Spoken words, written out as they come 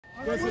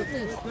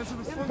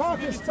In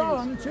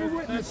Pakistan, 2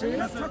 witnesses.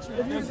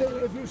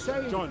 If you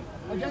say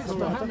against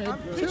Muhammad,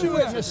 2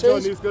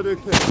 witnesses.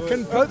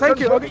 Thank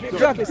you.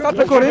 Exactly. Start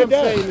recording.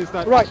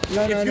 Right.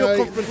 If you're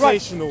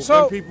confrontational, so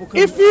then people can.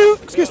 If you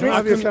excuse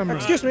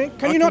me,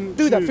 can you not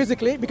do that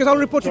physically? Because I'll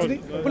report you to the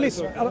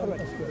police.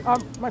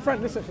 My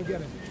friend, listen.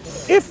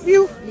 If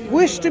you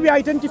wish to be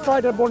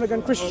identified as a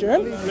born-again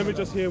Christian, let me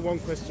just hear one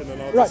question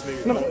and I'll just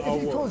leave it.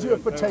 If he calls you a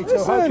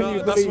potato, how can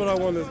you believe? That's what I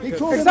want to.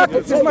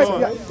 Exactly.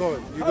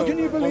 How can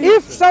you believe?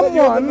 If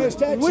someone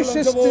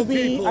wishes to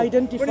be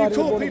identified as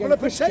a born-again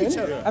Christian,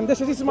 and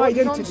this is my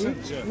identity,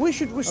 we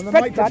should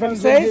respect that and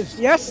say,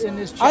 yes,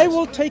 I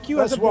will take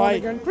you as a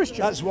born-again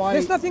Christian. That's why.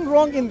 There's nothing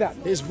wrong in that.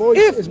 His voice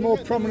is more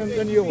prominent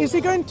than yours. Is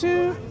he going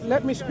to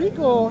let me speak,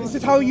 or is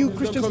this how you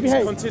Christians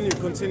behave?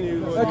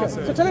 Continue. Okay,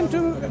 so tell him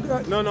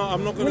to... No,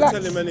 I'm not going to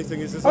tell him anything.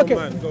 He's his own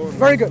man. Go on.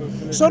 Very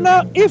good. So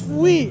now, if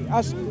we,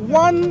 as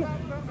 1/4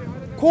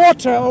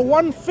 or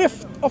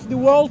 1/5 of the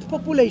world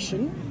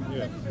population,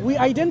 we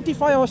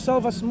identify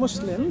ourselves as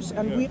Muslims,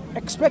 and we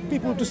expect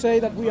people to say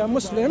that we are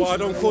Muslims. Well, I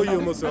don't call you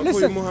a Muslim. I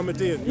call you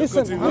Mohammedan.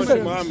 Listen.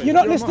 You're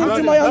not listening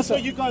to my answer. That's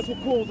what you guys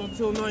were called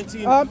until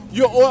 19. I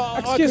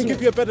can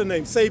give you a better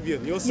name,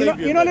 Sabian. You're Sabian.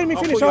 You're not letting me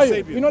finish, are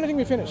you? You're not letting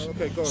me finish.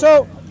 Okay, go on.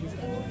 So,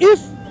 if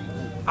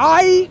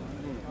I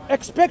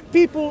expect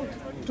people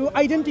to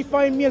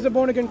identify me as a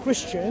born-again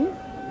Christian,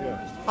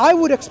 I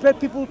would expect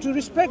people to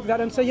respect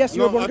that and say, yes,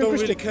 you're a born-again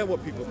Christian. I don't really care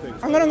what people think.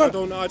 I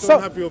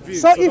don't have your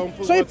views.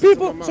 So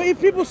if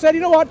people said,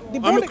 you know what,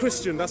 I'm a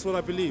Christian. That's what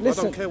I believe. I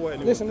don't care what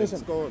anyone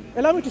thinks. Go on.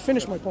 Allow me to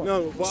finish my point.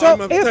 No, but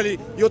I'm telling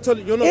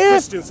you, you're not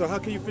Christian. So how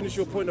can you finish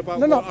your point about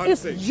what I'm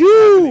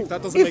saying?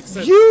 That doesn't make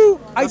sense. If you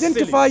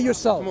identify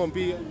yourself, come on,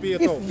 be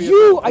if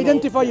you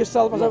identify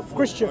yourself as a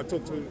Christian, I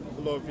talk to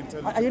a lot of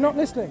intelligence. Are you not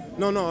listening?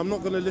 No, I'm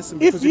not going to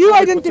listen. If you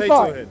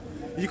identify.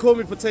 You call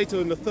me potato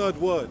in the 3rd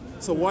word,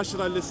 so why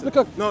should I listen?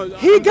 Look,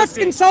 he gets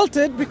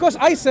insulted because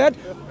I said,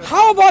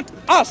 how about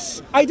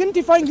us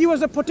identifying you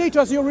as a potato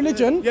as your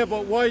religion? Yeah,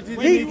 but why did you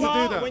need to do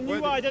that? When you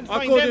were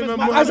identifying I called him a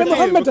as a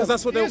Mohammedan. Because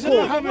that's what they were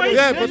called.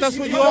 Yeah, but that's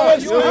what you are.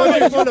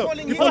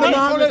 You follow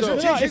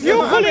Mohammedan. If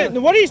you're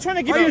calling, what he's trying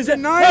to give you is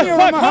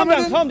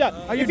calm down.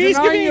 If he's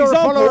giving you an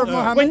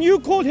example, when you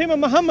called him a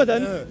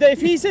Mohammedan, that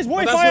if he says,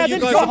 what if I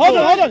identified, hold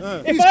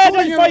on, if I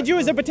identified you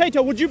as a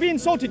potato, would you be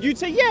insulted? You'd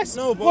say yes.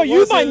 Well,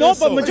 you might not,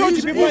 but majority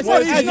of people would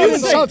say. He's not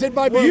insulted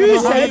by being a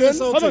Mohammedan.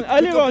 Hold on,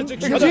 earlier on,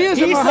 because he is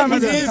a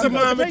Mohammedan. He is a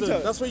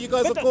Mohammedan. That's what you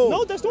guys are called.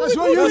 No, that's not what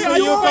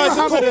you guys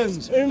are called.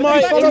 In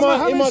my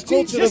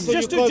culture, that's what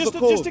you guys are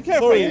called. Just to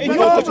clarify, in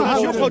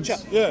your culture.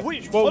 Yeah,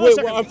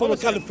 but I'm from a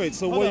caliphate,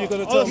 so what are you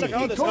going to tell me?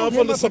 I'm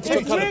from the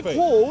subsequent caliphate.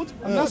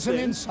 And that's an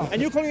insult.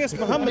 And you're calling us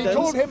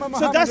Mohammedans,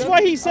 so that's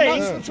why he's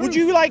saying, would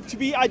you like to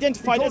be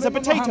identified as a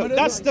potato?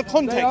 That's the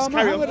context,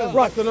 carry on.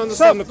 Right,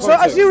 so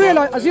as you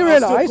realize,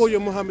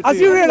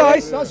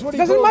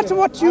 doesn't matter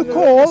what you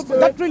call,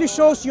 that really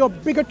shows your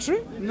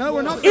bigotry. No,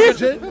 we're not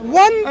bigoted.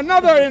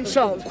 Another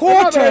insult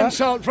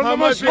from the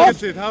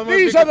Muslims.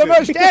 These are the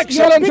most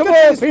excellent of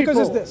all people.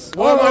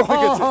 Why am I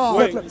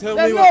bigoted? Wait, tell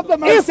me they're not the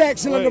most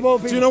excellent of all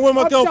people. Do you know where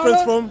my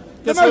girlfriend's from?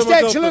 The most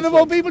excellent of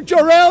all people,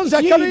 Jorel's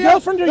are coming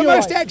up. The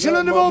most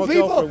excellent of all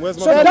people.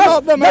 So they're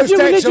not the most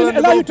excellent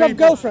of all people.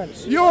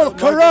 Your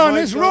Quran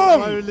is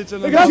wrong.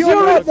 Because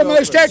you're not the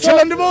most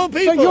excellent of all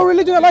people. So your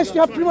religion allows you to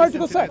have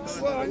premarital sex?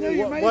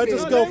 Why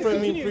does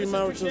girlfriend mean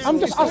premarital sex? I'm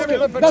just asking,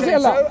 does it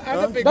allow?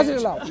 Does it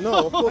allow?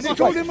 No, of course not.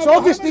 So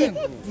obviously,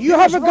 you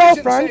have a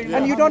girlfriend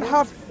and you don't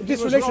have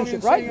this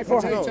relationship, right? Of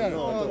course not.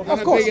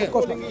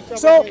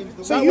 So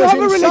you have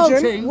a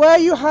religion where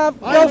you have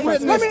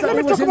girlfriends. Let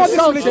me talk about this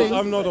religion.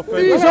 I'm not offended.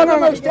 These are the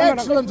most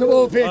excellent of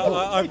all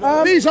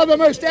people. These are the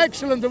most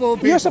excellent of all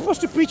people. You're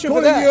supposed to preach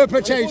over there. Calling you a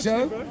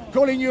potato,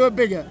 calling you a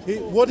bigot.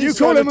 You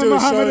call him a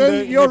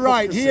Mohammedan, you're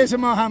right. He is a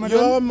Mohammedan.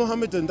 You're a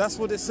Mohammedan, that's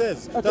what it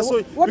says. That's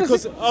what,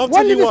 because I'll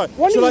tell you why.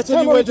 Shall I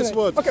tell you where this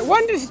word? Okay,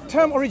 when does this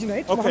term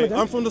originate? Okay,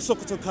 I'm from the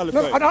Sokoto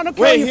Caliphate. No, I don't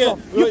care where you're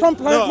from. You're from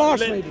Planet Mars,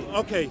 maybe.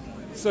 Okay.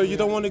 So you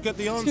don't want to get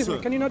the answer? Excuse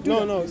me, can you not do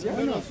that? No,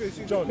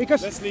 John,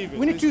 because let's leave it.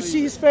 We need to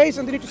see his face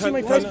and they need to see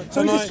my face,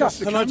 so we discuss.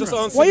 Can I just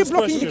answer Why are you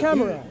blocking the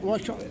camera? Why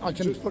can't I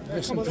can put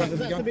this in front of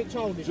the gun?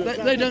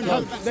 They don't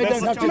have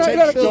to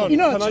take John, you're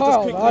not a can I just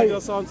child, quickly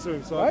just answer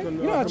him so I can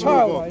You're not a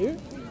child, are you?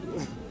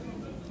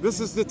 This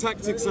is the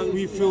tactics that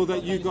we feel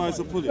that you guys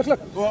are pulling.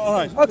 Look. Well, all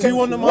right. Okay. Do you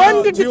want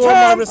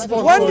my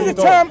response?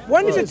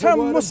 When did the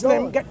term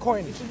Muslim get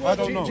coined? I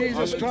don't know.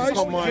 Jesus Christ.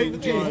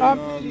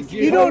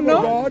 You don't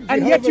know,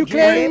 and yet you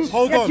claim.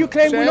 We're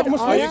not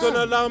Muslims. Are you going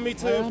to allow me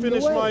to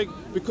finish my?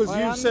 Because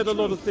you've said a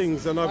lot of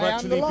things, and I've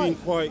actually been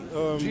quite.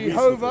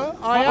 Jehovah,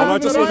 I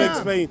just want to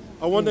explain.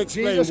 I want to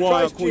explain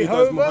why I call you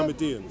guys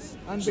Mohammedans.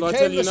 And Shall I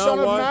tell you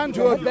now why?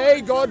 To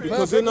obey God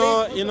because in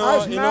our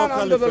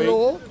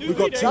caliphate, we've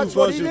got two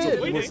versions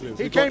of Muslims.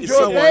 He came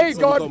to obey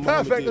God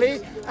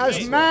perfectly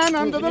as man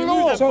under the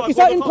law. So is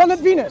that in planet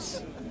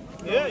Venus?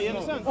 Yeah, you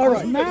understand? All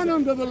right. As man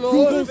under the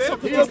law,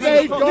 he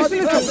obeyed God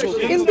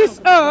perfectly. In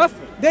this earth,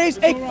 there is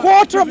a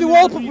quarter of the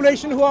world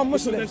population who are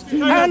Muslims,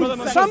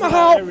 and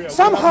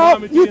somehow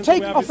you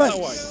take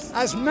offense.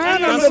 As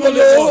man under the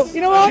law,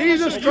 you know what?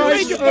 Jesus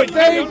Christ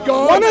obeyed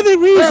God One of the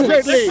reasons,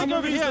 perfectly,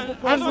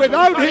 and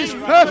without His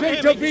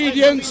perfect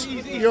obedience,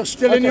 you're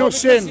still in your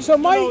sin.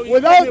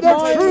 Without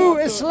the true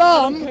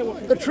Islam,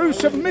 the true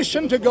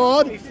submission to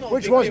God,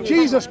 which was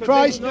Jesus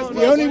Christ,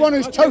 the only one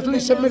who's totally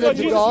submitted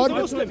to God,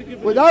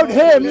 without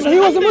Him, he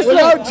was a Muslim.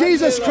 Without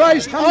Jesus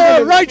Christ,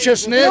 our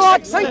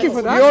righteousness, thank you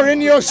for that. You're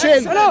in your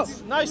sin.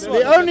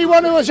 The only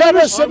one who has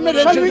ever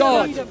submitted to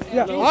God.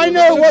 I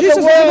know what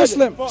the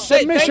word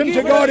submission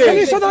to God is. Can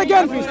you say that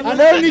again, please?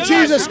 And only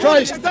Jesus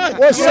Christ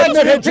was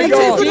submitted to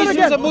God. Jesus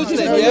was a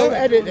Muslim, You'll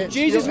edit it.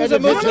 Jesus was a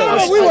Muslim.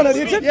 No, we will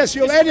edit it. Yes,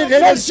 you'll edit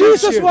it.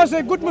 Jesus was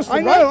a good Muslim.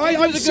 I know,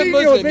 I've seen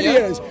your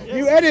videos.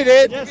 You edit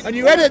it, and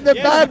you edit the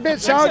bad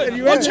bits out, and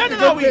you edit the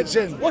good bits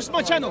in. What's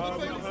my channel?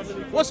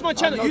 What's my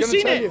channel? You've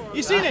seen it.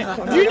 You've seen it.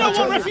 Do you know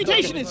what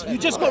refutation is? You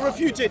just got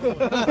refuted.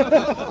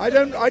 I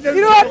don't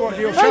you know what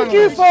your thank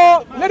you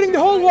for letting the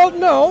whole world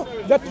know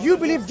that you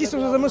believe Jesus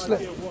was a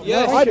Muslim.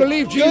 Yes. I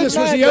believe Jesus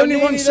was the only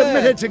one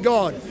submitted to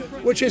God,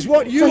 which is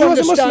what you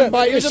understand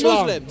by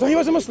Islam. So he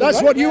was a Muslim.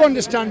 That's what you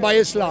understand by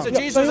Islam.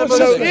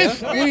 So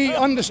if we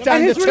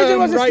understand the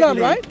term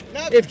rightly,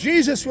 if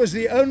Jesus was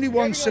the only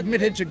one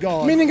submitted to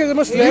God, meaning as a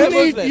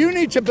Muslim, you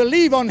need to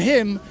believe on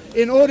Him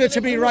in order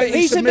to be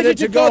rightly submitted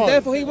to God.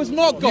 Therefore, he was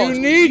not God.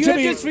 You need to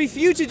be just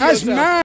refuted as yourself. man.